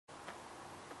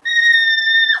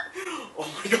Oh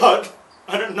my god,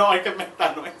 I didn't know I could make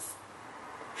that noise.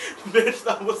 Bitch,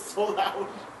 that was so loud.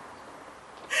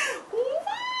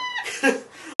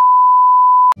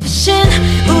 대신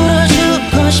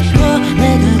울어주고 싶어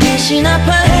내가 대신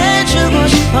아파해주고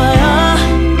싶어요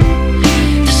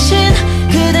대신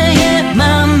그대의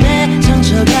마음에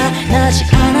상처가 나지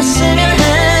않았으면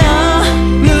해요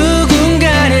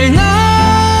누군가를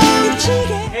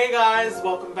넘치게. Hey guys,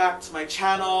 welcome back to my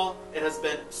channel. It has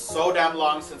been so damn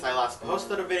long since I last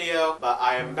posted a video, but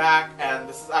I am back and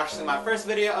this is actually my first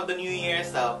video of the new year,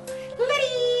 so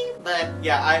but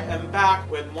yeah, I am back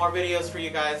with more videos for you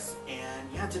guys, and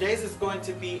yeah, today's is going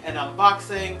to be an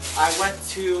unboxing. I went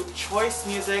to Choice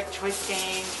Gang,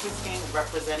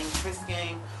 representing Choice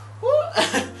Gang.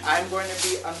 I'm going to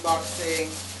be unboxing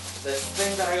this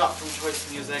thing that I got from Choice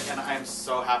Music, and I am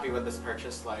so happy with this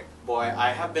purchase. Like, boy, I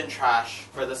have been trash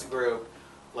for this group.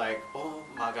 Like, oh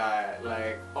my god,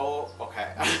 like, oh,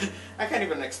 okay. I can't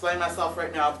even explain myself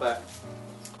right now, but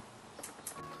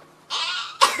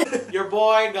your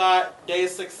boy got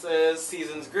Day6's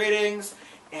Seasons Greetings,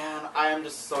 and I am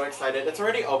just so excited. It's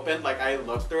already opened, like I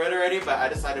looked through it already, but I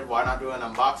decided why not do an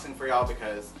unboxing for y'all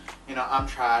because, you know, I'm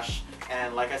trash.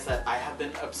 And like I said, I have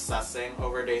been obsessing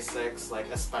over Day6,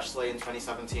 like especially in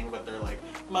 2017 with their like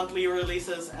monthly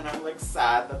releases, and I'm like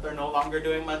sad that they're no longer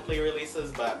doing monthly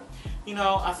releases, but you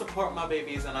know, I support my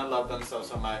babies and I love them so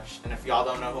much. And if y'all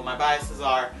don't know who my biases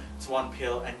are, it's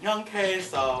wonpil and Young K.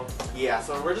 So yeah,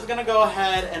 so we're just gonna go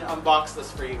ahead and unbox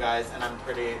this for you guys, and I'm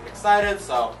pretty excited,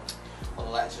 so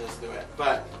let's just do it.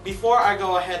 But before I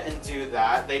go ahead and do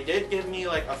that, they did give me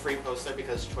like a free poster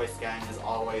because Choice Gang is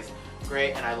always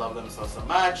great and I love them so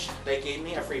much. They gave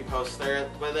me a free poster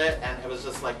with it, and it was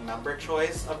just like member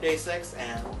choice of Day6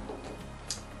 and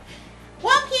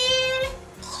wonpil.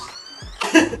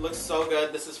 It looks so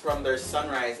good. This is from their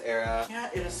Sunrise era. Yeah,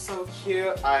 it is so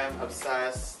cute. I am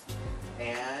obsessed.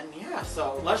 And yeah,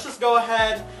 so let's just go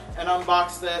ahead and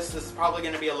unbox this. This is probably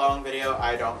going to be a long video,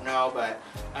 I don't know, but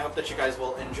I hope that you guys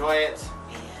will enjoy it.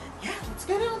 And yeah, let's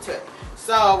get into it.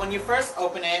 So when you first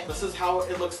open it, this is how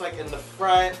it looks like in the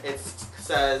front. It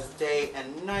says day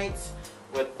and night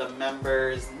with the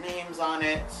members' names on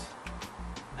it.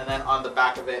 And then on the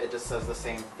back of it, it just says the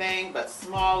same thing, but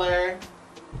smaller.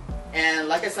 And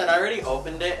like I said, I already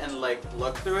opened it and like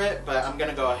looked through it, but I'm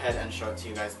gonna go ahead and show it to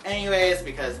you guys anyways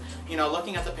because, you know,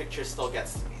 looking at the picture still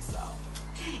gets to me, so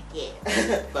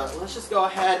yeah. But let's just go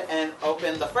ahead and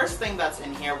open the first thing that's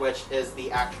in here, which is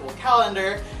the actual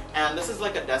calendar. And this is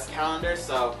like a desk calendar,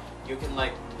 so you can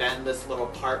like bend this little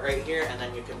part right here and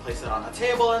then you can place it on a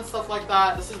table and stuff like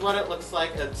that. This is what it looks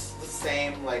like. It's the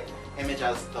same like image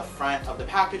as the front of the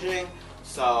packaging.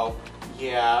 So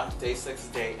yeah,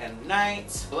 Day6 day and night.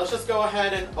 So let's just go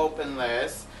ahead and open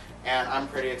this, and I'm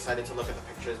pretty excited to look at the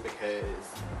pictures because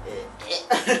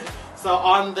so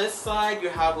on this side you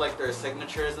have like their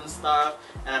signatures and stuff,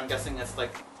 and I'm guessing it's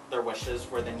like their wishes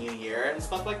for the new year and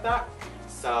stuff like that.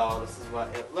 So this is what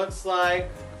it looks like.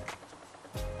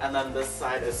 And then this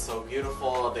side is so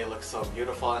beautiful. They look so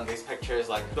beautiful in these pictures.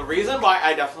 Like, the reason why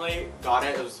I definitely got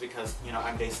it was because, you know,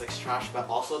 I'm Day6 trash, but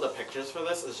also the pictures for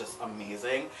this is just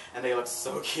amazing and they look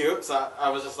so cute. So I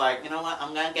was just like, you know what,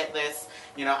 I'm gonna get this,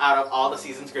 you know, out of all the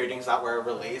Seasons Greetings that were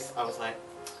released. I was like,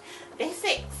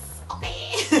 Day6,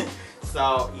 okay.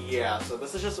 So yeah, so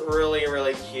this is just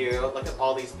really cute. Look at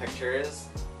all these pictures.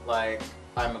 Like,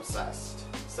 I'm obsessed.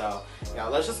 So yeah,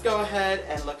 let's just go ahead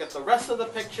and look at the rest of the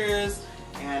pictures.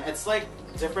 And it's like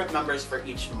different members for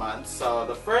each month. So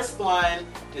the first one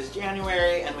is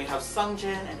January, and we have Sungjin,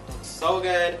 and it looks so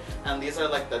good. And these are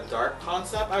like the dark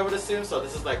concept, I would assume. So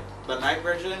this is like the night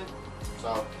version.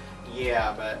 So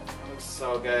yeah, but it looks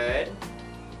so good.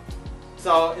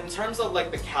 So in terms of like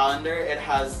the calendar, it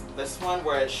has this one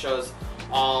where it shows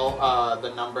all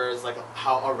the numbers, like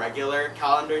how a regular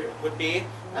calendar would be.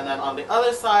 And then on the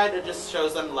other side, it just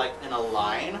shows them like in a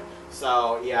line.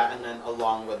 So yeah, and then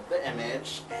along with the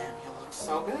image, and it looks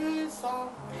so good,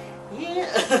 so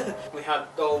yeah. We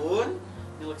have Dowoon,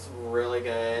 he looks really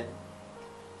good.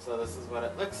 So this is what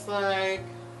it looks like.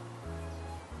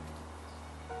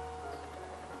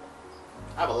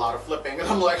 I have a lot of flipping and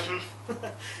I'm like,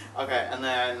 okay, and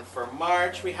then for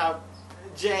March we have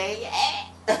Jay.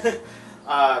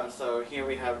 So here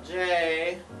we have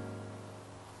Jay,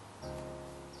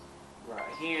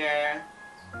 right here.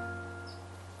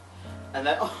 And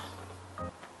then, oh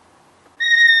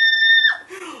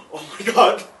my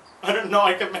god, I didn't know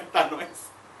I could make that noise.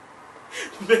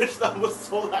 Bitch, that was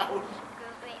so loud.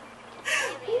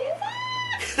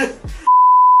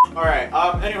 Alright,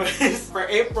 anyways, for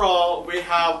April, we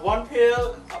have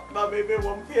wonpil, my baby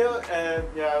wonpil, and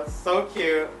yeah, so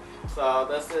cute. So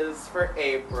this is for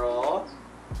April.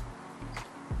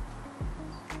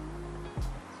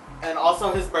 And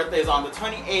also his birthday is on the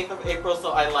 28th of April,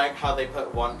 so I like how they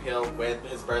put wonpil with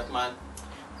his birth month.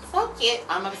 So cute,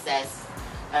 I'm obsessed.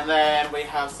 And then we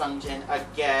have Sungjin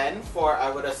again for, I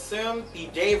would assume, the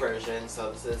day version.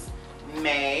 So this is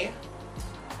May.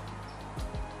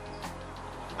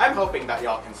 I'm hoping that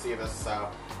y'all can see this, so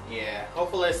yeah.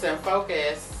 Hopefully it's in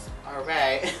focus.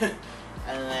 Alright.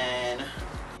 And then...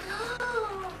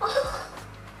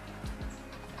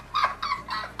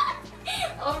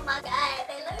 Oh my god,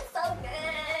 they look so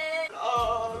good!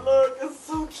 Oh, look, it's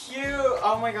so cute!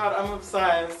 Oh my god, I'm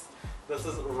obsessed. This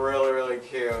is really, really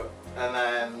cute. And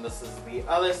then this is the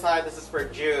other side. This is for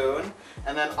June.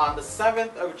 And then on the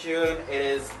 7th of June, it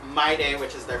is My Day,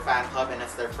 which is their fan club, and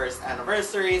it's their first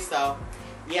anniversary. So,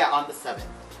 yeah, on the 7th.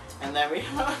 And then we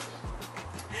have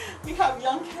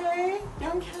Young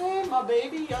K, my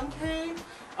baby, Young K,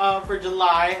 for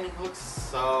July, and he looks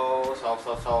so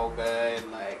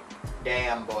good. Like,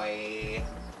 damn, boy.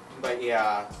 But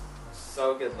yeah,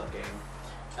 so good looking.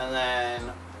 And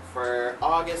then for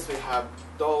August, we have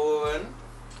Doon.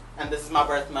 And this is my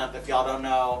birth month. If y'all don't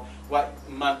know what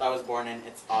month I was born in,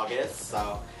 it's August.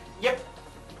 So, yep.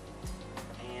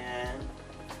 And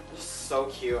just so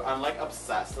cute. I'm like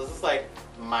obsessed. This is like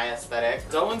my aesthetic.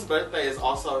 Doon's birthday is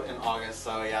also in August.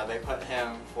 So yeah, they put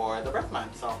him for the birth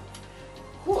month. So,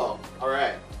 cool.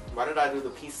 Alright. Why did I do the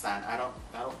peace sign? I don't.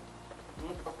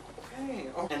 Okay.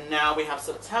 And now we have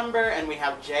September, and we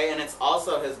have Jay, and it's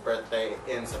also his birthday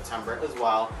in September as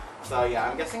well. So yeah,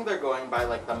 I'm guessing they're going by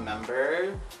like the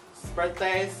member's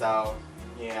birthday. So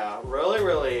yeah,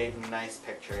 really nice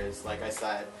pictures. Like I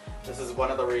said, this is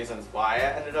one of the reasons why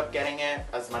I ended up getting it.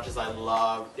 As much as I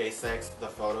love Day6, the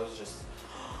photos just,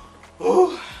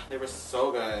 ooh, they were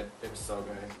so good. They were so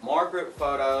good. More group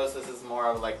photos. This is more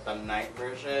of like the night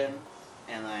version,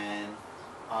 and then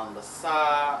on the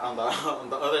side, on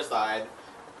the other side,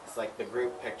 it's like the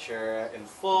group picture in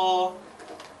full,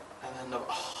 and then the.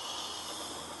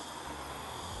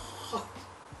 Oh.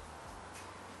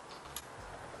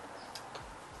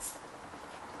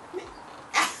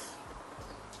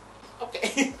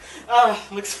 Okay,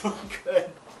 looks so good.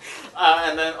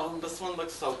 And then this one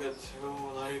looks so good too.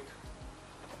 Like,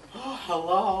 oh,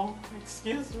 hello,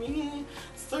 excuse me,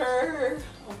 sir.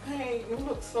 Okay, you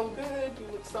look so good. You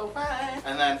look so fine.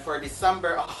 And then for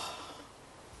December, oh.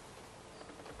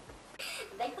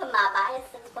 They put my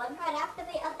biases one right after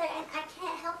the other, and I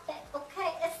can't help it.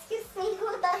 Okay, excuse me,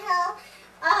 who the hell?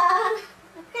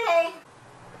 Okay.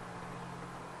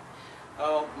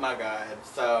 Oh my god.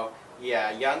 So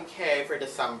yeah, Young K for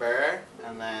December,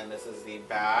 and then this is the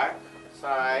back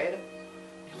side.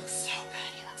 He looks so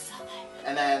good. He looks so good.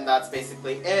 And then that's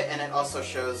basically it, and it also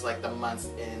shows like the months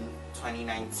in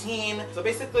 2019. So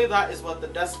basically that is what the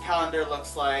desk calendar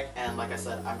looks like, and like I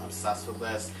said, I'm obsessed with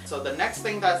this. So the next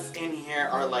thing that's in here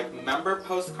are like member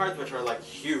postcards, which are like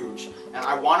huge, and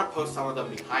I want to post some of them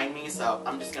behind me, so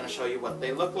I'm just gonna show you what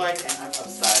they look like, and I'm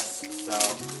obsessed. So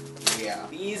yeah,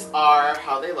 these are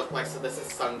how they look like. So this is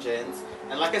Sungjin's,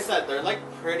 and like I said, they're like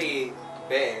pretty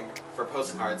big for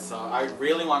postcards, so I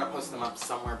really want to post them up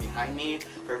somewhere behind me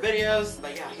for videos.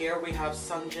 But yeah, here we have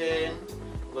Sungjin.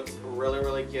 Looks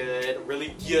really good,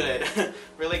 really good.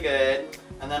 Really good.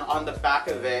 And then on the back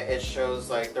of it, it shows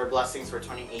like their blessings for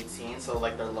 2018, so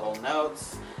like their little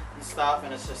notes and stuff,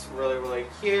 and it's just really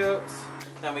cute.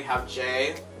 Then we have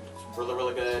Jay,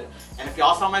 really good. And if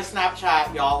y'all saw my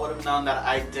Snapchat, y'all would have known that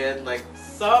I did like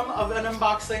some of an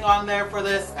unboxing on there for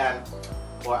this, and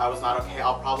boy, I was not okay.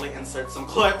 I'll probably insert some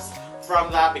clips from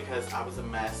that because I was a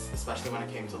mess, especially when it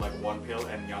came to like wonpil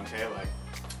and Young K. Like,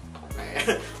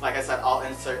 like I said, I'll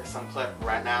insert some clip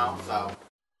right now. So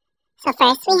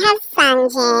first we have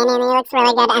Sungjin, and he looks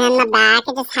really good. And in the back,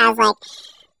 it just has like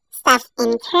stuff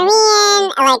in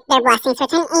Korean, like their blessings for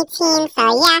 2018. So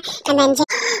yeah, and then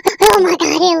oh my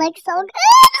god, he looks so good.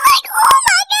 Like, oh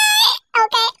my god.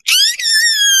 Okay.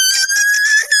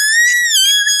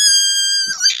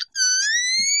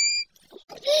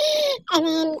 And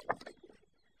then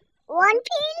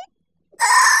wonpil.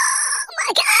 Oh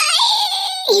my god.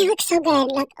 He looks so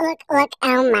good. Look. Oh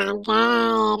my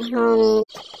god, homie.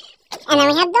 And then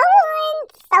we have Doon.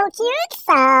 So cute.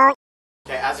 So.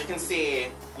 Okay, as you can see,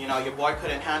 you know, your boy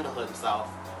couldn't handle himself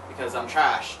because I'm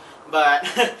trash. But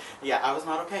yeah, I was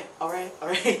not okay. Alright.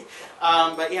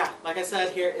 But yeah, like I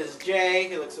said, here is Jay.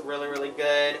 He looks really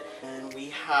good. And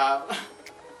we have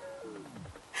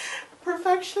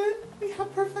Perfection. We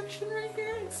have Perfection right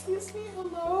here. Excuse me.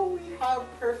 Hello. We have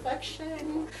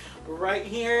Perfection right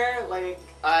here. Like,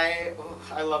 I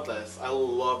love this. I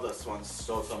love this one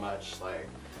so much. Like,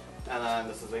 And then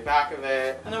this is the back of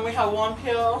it. And then we have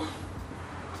wonpil.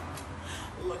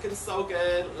 Looking so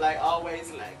good, like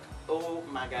always, like, oh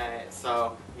my god.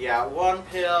 So yeah,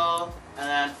 wonpil. And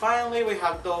then finally we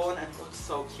have Dawn, and it looks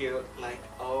so cute, like,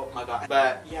 oh my god.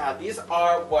 But yeah, these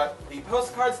are what the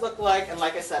postcards look like, and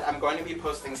like I said, I'm going to be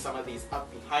posting some of these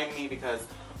up behind me because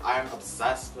I'm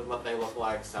obsessed with what they look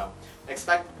like. So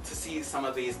expect to see some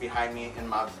of these behind me in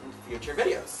my future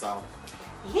videos. So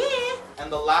yeah.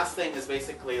 And the last thing is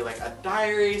basically like a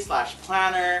diary slash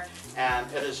planner,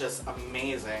 and it is just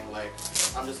amazing. Like,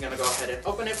 I'm just gonna go ahead and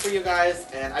open it for you guys,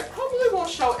 and I probably won't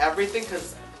show everything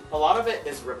because a lot of it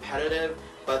is repetitive,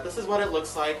 but this is what it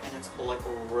looks like, and it's like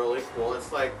really cool.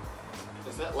 It's like,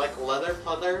 is it like leather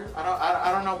pleather?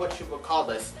 I don't know what you would call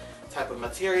this type of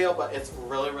material, but it's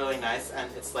really nice, and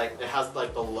it's like, it has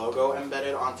like the logo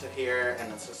embedded onto here,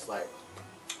 and it's just like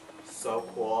so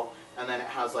cool. And then it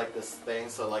has like this thing,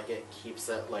 so like it keeps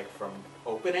it like from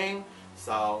opening.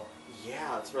 So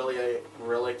yeah, it's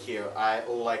really cute. I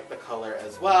like the color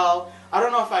as well. I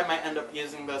don't know if I might end up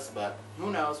using this, but who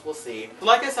knows, we'll see.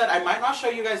 Like I said, I might not show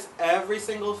you guys every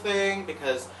single thing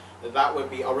because that would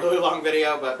be a really long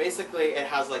video, but basically it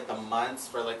has like the months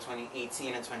for like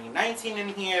 2018 and 2019 in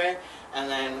here, and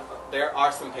then there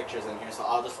are some pictures in here, so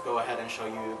I'll just go ahead and show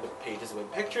you the pages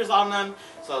with pictures on them.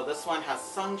 So this one has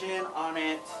Sungjin on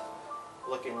it,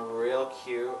 looking real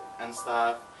cute and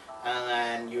stuff. And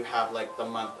then you have like the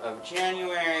month of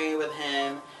January with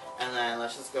him. And then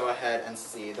let's just go ahead and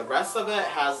see. The rest of it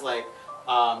has like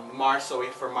March. So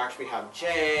for March we have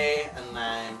Jay, and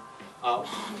then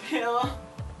wonpil.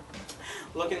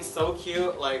 Looking so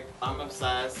cute, like I'm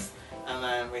obsessed. And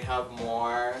then we have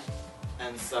more.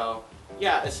 And so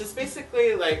yeah, it's just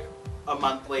basically like a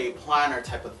monthly planner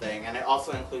type of thing, and it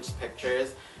also includes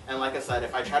pictures. And like I said,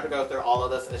 if I try to go through all of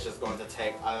this, it's just going to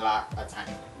take a lot of time.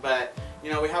 But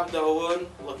you know, we have Daewon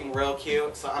looking real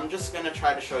cute, so I'm just going to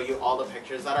try to show you all the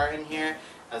pictures that are in here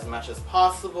as much as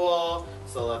possible.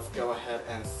 So let's go ahead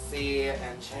and see.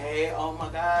 And Jay, oh my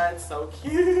god, so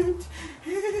cute.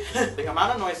 The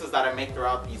amount of noises that I make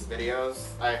throughout these videos,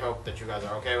 I hope that you guys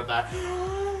are okay with that.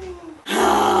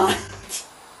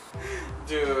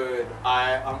 Dude,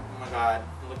 oh my god,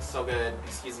 it looks so good.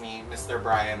 Excuse me, Mr.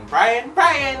 Brian. Brian,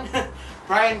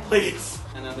 please.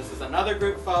 And then this is another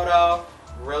group photo.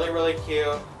 Really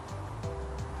cute.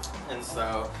 And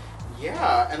so,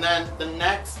 yeah. And then the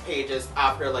next pages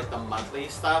after like the monthly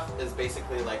stuff is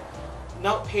basically like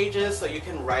note pages, so you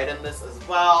can write in this as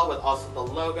well, with also the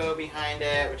logo behind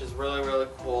it, which is really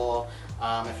cool.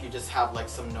 If you just have like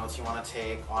some notes you want to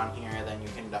take on here, then you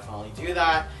can definitely do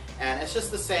that. And it's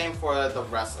just the same for the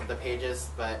rest of the pages.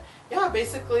 But yeah,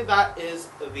 basically that is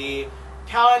the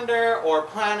calendar or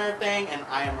planner thing, and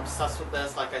I am obsessed with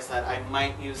this. Like I said, I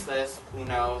might use this, who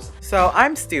knows. So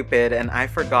I'm stupid and I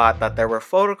forgot that there were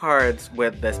photo cards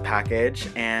with this package,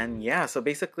 and yeah, so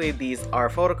basically these are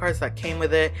photo cards that came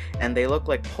with it, and they look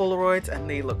like Polaroids, and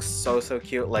they look so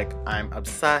cute. Like, I'm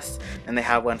obsessed, and they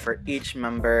have one for each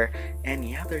member, and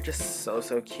yeah, they're just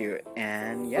so cute.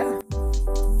 And yeah.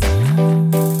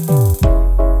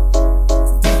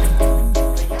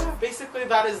 Basically,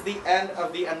 that is the end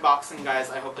of the unboxing, guys.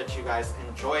 I hope that you guys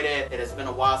enjoyed it. It has been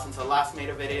a while since I last made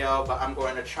a video, but I'm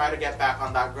going to try to get back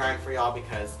on that grind for y'all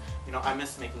because, you know, I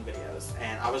miss making videos,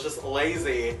 and I was just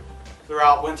lazy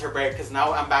throughout winter break because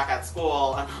now I'm back at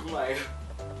school, and I'm like,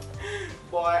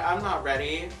 boy, I'm not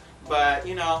ready. But,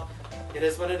 you know, it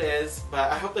is what it is.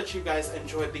 But I hope that you guys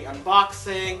enjoyed the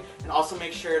unboxing, and also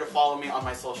make sure to follow me on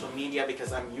my social media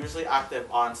because I'm usually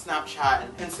active on Snapchat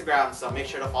and Instagram, so make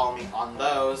sure to follow me on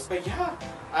those. But yeah,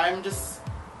 I'm just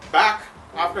back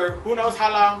after who knows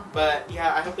how long. But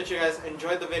yeah, I hope that you guys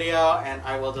enjoyed the video, and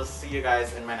I will just see you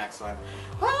guys in my next one.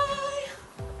 Bye!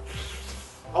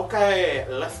 Okay,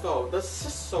 let's go. This is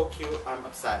just so cute. I'm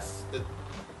obsessed. Did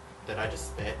I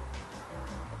just spit?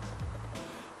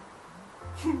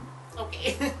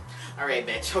 Okay. Alright,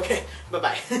 bitch. Okay.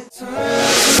 Bye-bye.